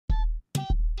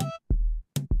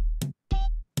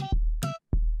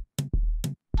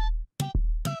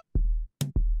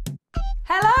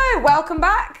Hello, welcome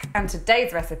back. And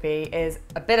today's recipe is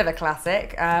a bit of a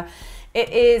classic. It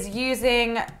is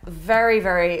using very,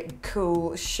 very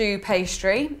cool choux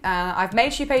pastry. I've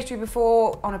made choux pastry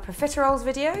before on a profiteroles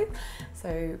video,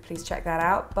 so please check that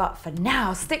out. But for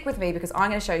now, stick with me because I'm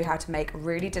going to show you how to make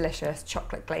really delicious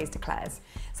chocolate glazed eclairs.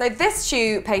 So this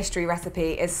choux pastry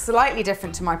recipe is slightly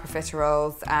different to my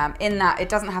profiteroles in that it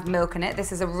doesn't have milk in it.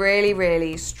 This is a really,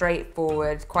 really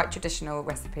straightforward, quite traditional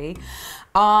recipe.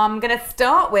 I'm gonna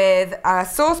start with a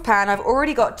saucepan. I've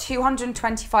already got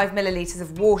 225 milliliters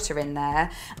of water in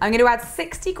there. I'm gonna add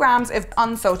 60 grams of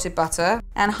unsalted butter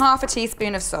and half a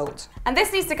teaspoon of salt. And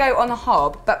this needs to go on the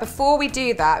hob, but before we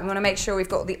do that, we wanna make sure we've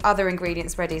got the other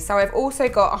ingredients ready. So I've also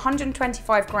got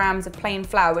 125 grams of plain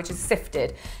flour, which is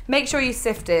sifted. Make sure you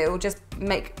sift it, it will just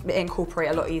make it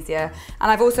incorporate a lot easier. And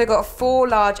I've also got 4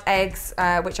 large eggs,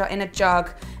 which are in a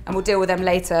jug, and we'll deal with them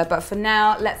later. But for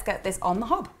now, let's get this on the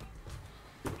hob.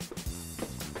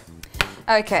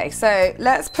 Okay, so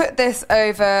let's put this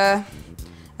over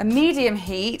a medium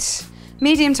heat,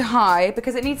 medium to high,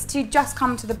 because it needs to just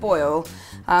come to the boil,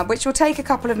 which will take a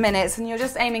couple of minutes, and you're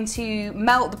just aiming to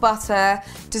melt the butter,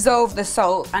 dissolve the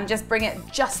salt, and just bring it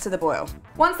just to the boil.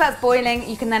 Once that's boiling,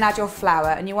 you can then add your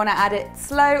flour, and you want to add it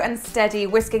slow and steady,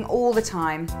 whisking all the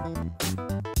time.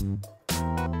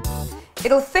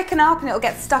 It'll thicken up and it'll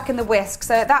get stuck in the whisk,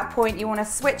 so at that point you want to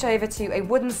switch over to a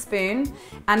wooden spoon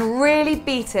and really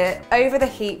beat it over the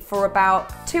heat for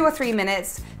about 2 or 3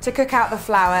 minutes to cook out the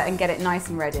flour and get it nice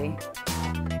and ready.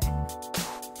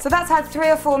 So that's had 3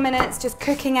 or 4 minutes just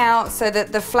cooking out so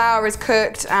that the flour is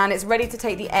cooked and it's ready to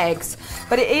take the eggs.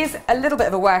 But it is a little bit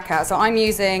of a workout, so I'm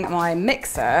using my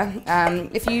mixer.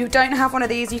 If you don't have one of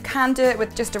these, you can do it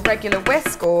with just a regular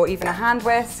whisk or even a hand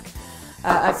whisk.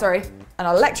 An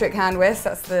electric hand whisk,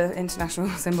 that's the international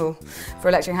symbol for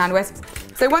electric hand whisks.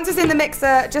 So once it's in the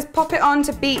mixer, just pop it on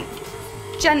to beat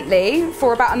gently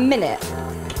for about a minute.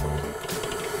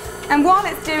 And while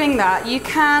it's doing that, you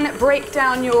can break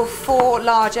down your 4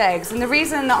 large eggs. And the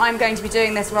reason that I'm going to be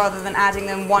doing this rather than adding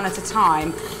them one at a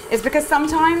time is because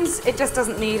sometimes it just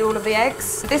doesn't need all of the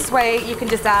eggs. This way you can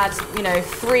just add,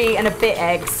 3 and a bit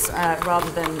eggs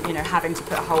rather than, having to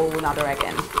put a whole another egg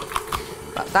in.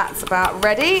 But that's about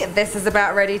ready. This is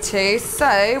about ready too.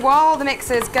 So while the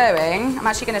mixer's going, I'm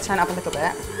actually going to turn it up a little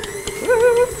bit.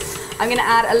 I'm going to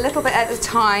add a little bit at a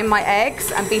time my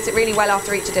eggs and beat it really well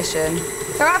after each addition.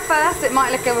 So at first it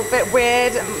might look a bit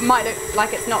weird, it might look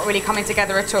like it's not really coming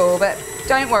together at all, but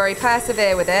don't worry,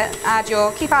 persevere with it.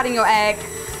 Keep adding your egg,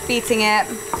 beating it.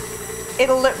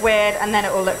 It'll look weird and then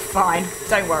it will look fine.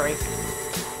 Don't worry.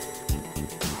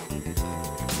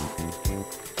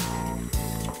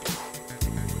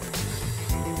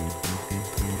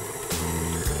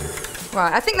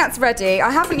 Right, I think that's ready. I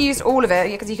haven't used all of it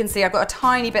because you can see I've got a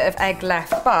tiny bit of egg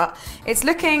left, but it's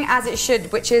looking as it should,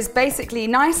 which is basically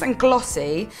nice and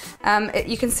glossy.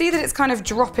 You can see that it's kind of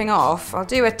dropping off. I'll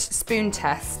do a spoon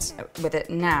test with it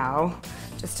now,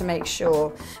 just to make sure.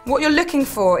 What you're looking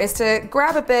for is to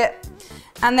grab a bit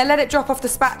and then let it drop off the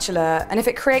spatula, and if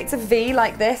it creates a V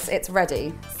like this, it's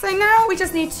ready. So now we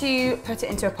just need to put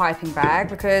it into a piping bag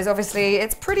because obviously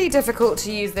it's pretty difficult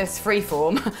to use this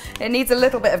freeform. It needs a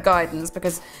little bit of guidance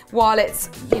because while it's,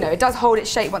 it does hold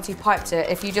its shape once you've piped it,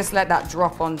 if you just let that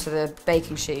drop onto the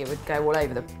baking sheet, it would go all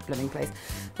over the blooming place.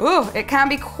 Ooh, it can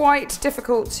be quite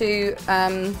difficult to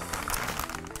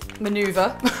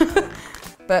maneuver,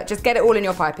 but just get it all in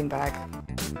your piping bag.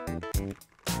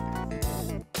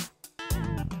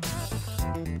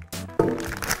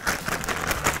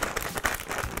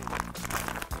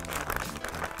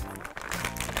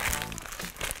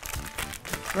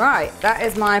 Right, that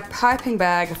is my piping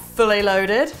bag fully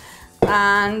loaded,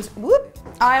 and whoop,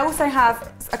 I also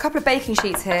have a couple of baking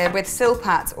sheets here with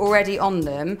silpats already on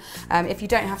them. If you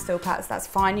don't have silpats, that's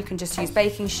fine. You can just use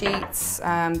baking sheets,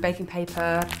 baking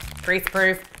paper,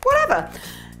 greaseproof, whatever.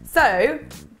 So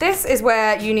this is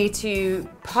where you need to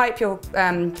pipe your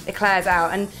eclairs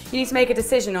out, and you need to make a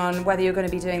decision on whether you're going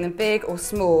to be doing them big or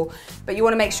small, but you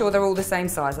want to make sure they're all the same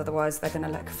size, otherwise they're going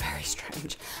to look very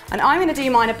strange. And I'm going to do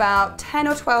mine about 10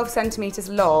 or 12 centimeters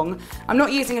long. I'm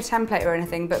not using a template or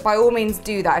anything, but by all means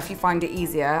do that if you find it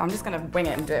easier. I'm just going to wing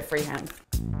it and do it freehand.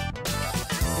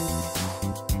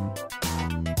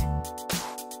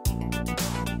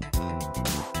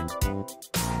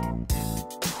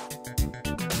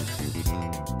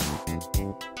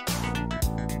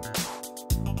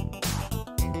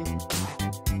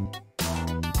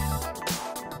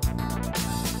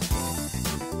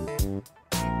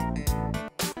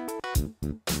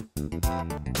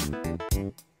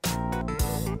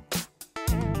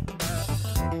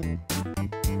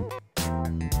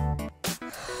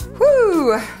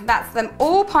 Woo! That's them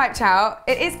all piped out.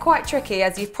 It is quite tricky,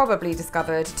 as you've probably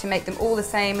discovered, to make them all the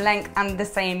same length and the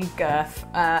same girth,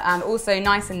 and also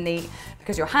nice and neat,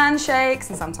 because your hand shakes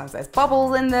and sometimes there's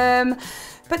bubbles in them.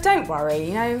 But don't worry,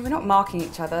 you know, we're not marking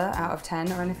each other out of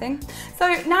 10 or anything. So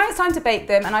now it's time to bake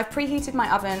them, and I've preheated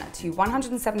my oven to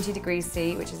 170 degrees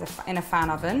C, which is in a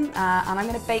fan oven, and I'm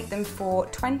gonna bake them for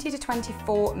 20 to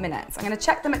 24 minutes. I'm gonna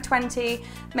check them at 20,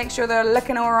 make sure they're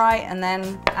looking all right, and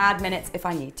then add minutes if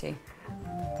I need to.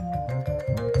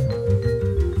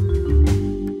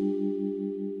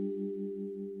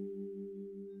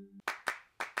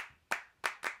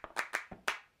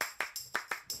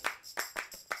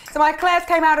 So my eclairs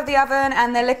came out of the oven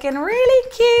and they're looking really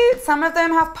cute. Some of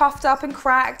them have puffed up and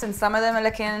cracked, and some of them are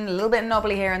looking a little bit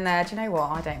knobbly here and there. Do you know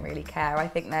what? I don't really care. I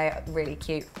think they're really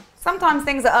cute. Sometimes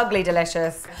things are ugly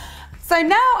delicious. So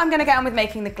now I'm going to get on with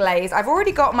making the glaze. I've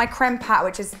already got my creme pat,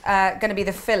 which is going to be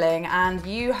the filling, and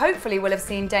you hopefully will have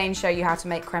seen Dane show you how to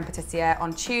make creme patissiere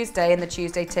on Tuesday in the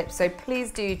Tuesday tips, so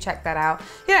please do check that out.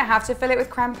 You don't have to fill it with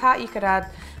creme pat. You could add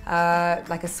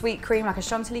like a sweet cream, like a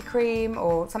chantilly cream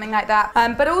or something like that.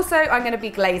 But also I'm going to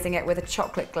be glazing it with a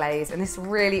chocolate glaze, and this is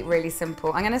really, really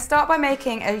simple. I'm going to start by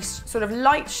making a sort of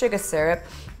light sugar syrup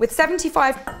with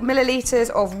 75 milliliters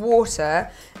of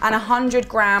water and 100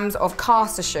 grams of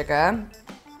caster sugar.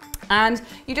 And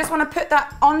you just want to put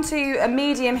that onto a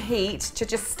medium heat to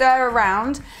just stir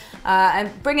around and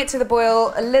bring it to the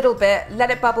boil a little bit, let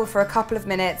it bubble for a couple of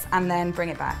minutes, and then bring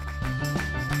it back.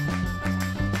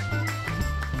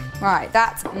 Right,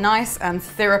 that's nice and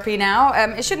syrupy now.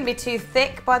 It shouldn't be too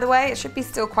thick, by the way. It should be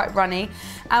still quite runny.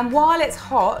 And while it's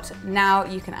hot, now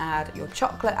you can add your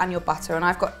chocolate and your butter. And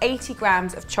I've got 80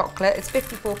 grams of chocolate. It's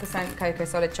 54% cocoa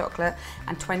solid chocolate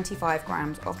and 25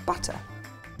 grams of butter.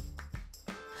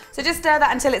 So just stir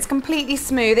that until it's completely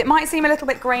smooth. It might seem a little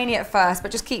bit grainy at first,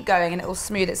 but just keep going and it will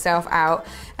smooth itself out.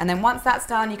 And then once that's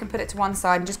done, you can put it to one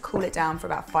side and just cool it down for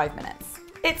about 5 minutes.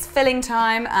 It's filling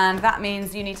time, and that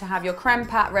means you need to have your creme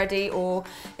pat ready, or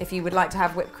if you would like to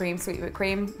have whipped cream, sweet whipped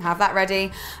cream, have that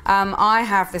ready. I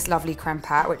have this lovely creme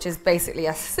pat, which is basically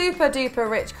a super duper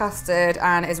rich custard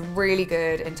and is really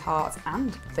good in tarts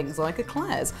and things like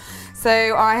eclairs.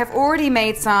 So I have already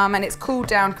made some and it's cooled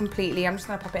down completely. I'm just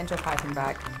going to pop it into a piping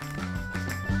bag.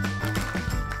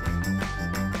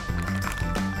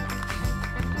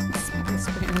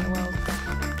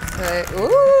 So,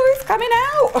 ooh, it's coming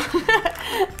out.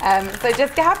 So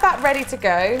just have that ready to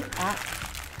go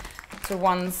to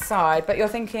one side. But you're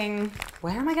thinking,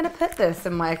 where am I going to put this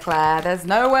in my eclair? There's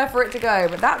nowhere for it to go.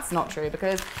 But that's not true,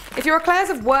 because if your eclairs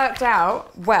have worked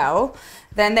out well,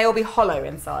 then they will be hollow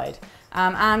inside.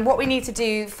 And what we need to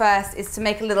do first is to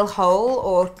make a little hole,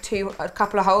 or a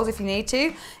couple of holes if you need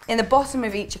to, in the bottom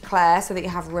of each eclair so that you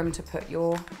have room to put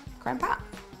your creme pat.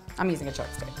 I'm using a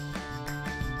chopstick.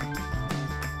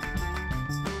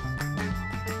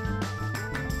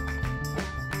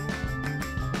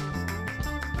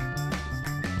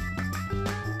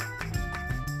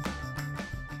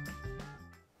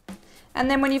 And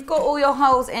then when you've got all your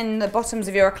holes in the bottoms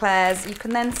of your eclairs, you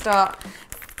can then start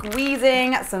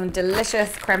squeezing some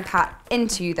delicious creme pat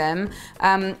into them.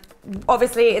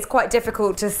 Obviously, it's quite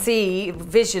difficult to see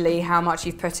visually how much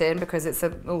you've put in because it's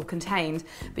all contained,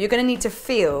 but you're going to need to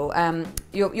feel,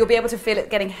 you'll be able to feel it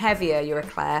getting heavier, your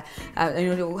eclair, and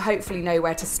you'll hopefully know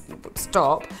where to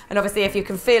stop. And obviously, if you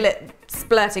can feel it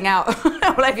splurting out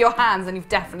all over your hands, then you've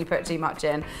definitely put too much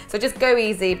in. So just go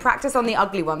easy, practice on the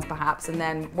ugly ones perhaps, and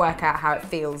then work out how it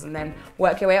feels, and then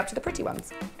work your way up to the pretty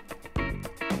ones.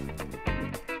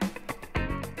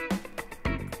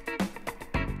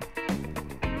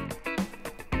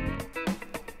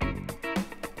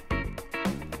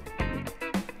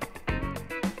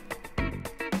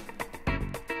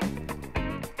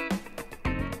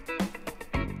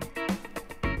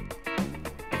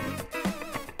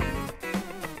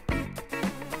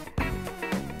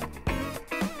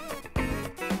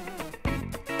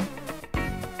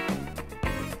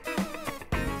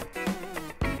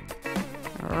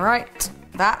 Right,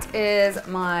 that is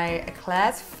my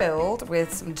eclairs filled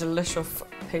with some delicious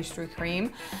pastry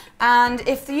cream. And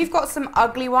if you've got some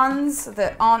ugly ones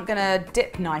that aren't gonna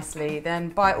dip nicely, then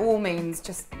by all means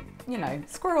just, you know,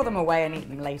 squirrel them away and eat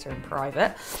them later in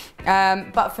private.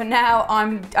 But for now,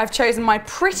 I've chosen my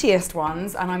prettiest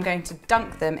ones, and I'm going to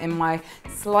dunk them in my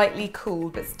slightly cool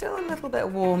but still a little bit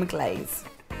warm glaze.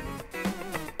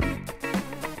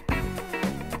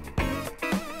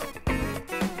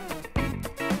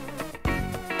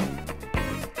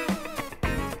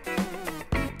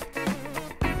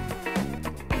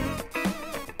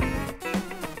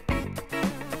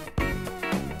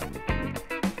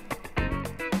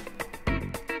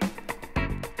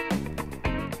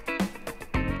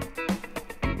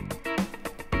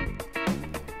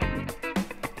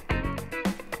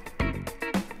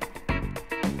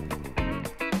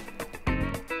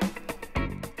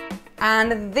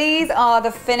 And these are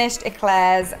the finished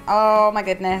eclairs. Oh my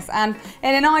goodness. And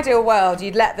in an ideal world,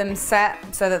 you'd let them set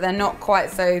so that they're not quite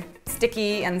so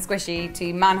sticky and squishy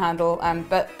to manhandle,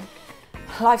 but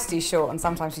life's too short and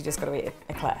sometimes you just got to eat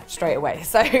eclair straight away.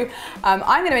 So I'm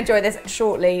going to enjoy this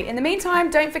shortly. In the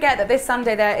meantime, don't forget that this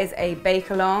Sunday there is a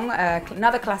bake-along,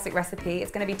 another classic recipe.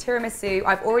 It's going to be tiramisu.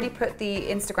 I've already put the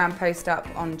Instagram post up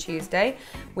on Tuesday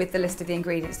with the list of the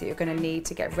ingredients that you're going to need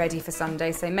to get ready for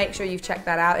Sunday. So make sure you've checked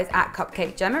that out. It's at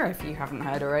Cupcake Jemma if you haven't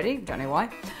heard already. Don't know why.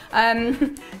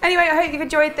 Anyway, I hope you've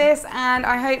enjoyed this and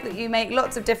I hope that you make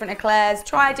lots of different eclairs.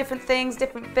 Try different things,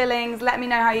 different fillings. Let me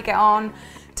know how you get on.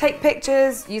 Take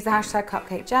pictures, use the hashtag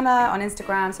Cupcake Jemma on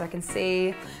Instagram so I can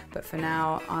see. But for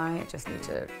now, I just need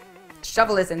to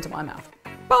shovel this into my mouth.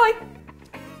 Bye!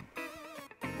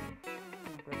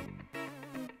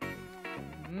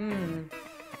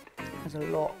 There's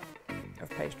a lot of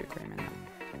pastry cream in that.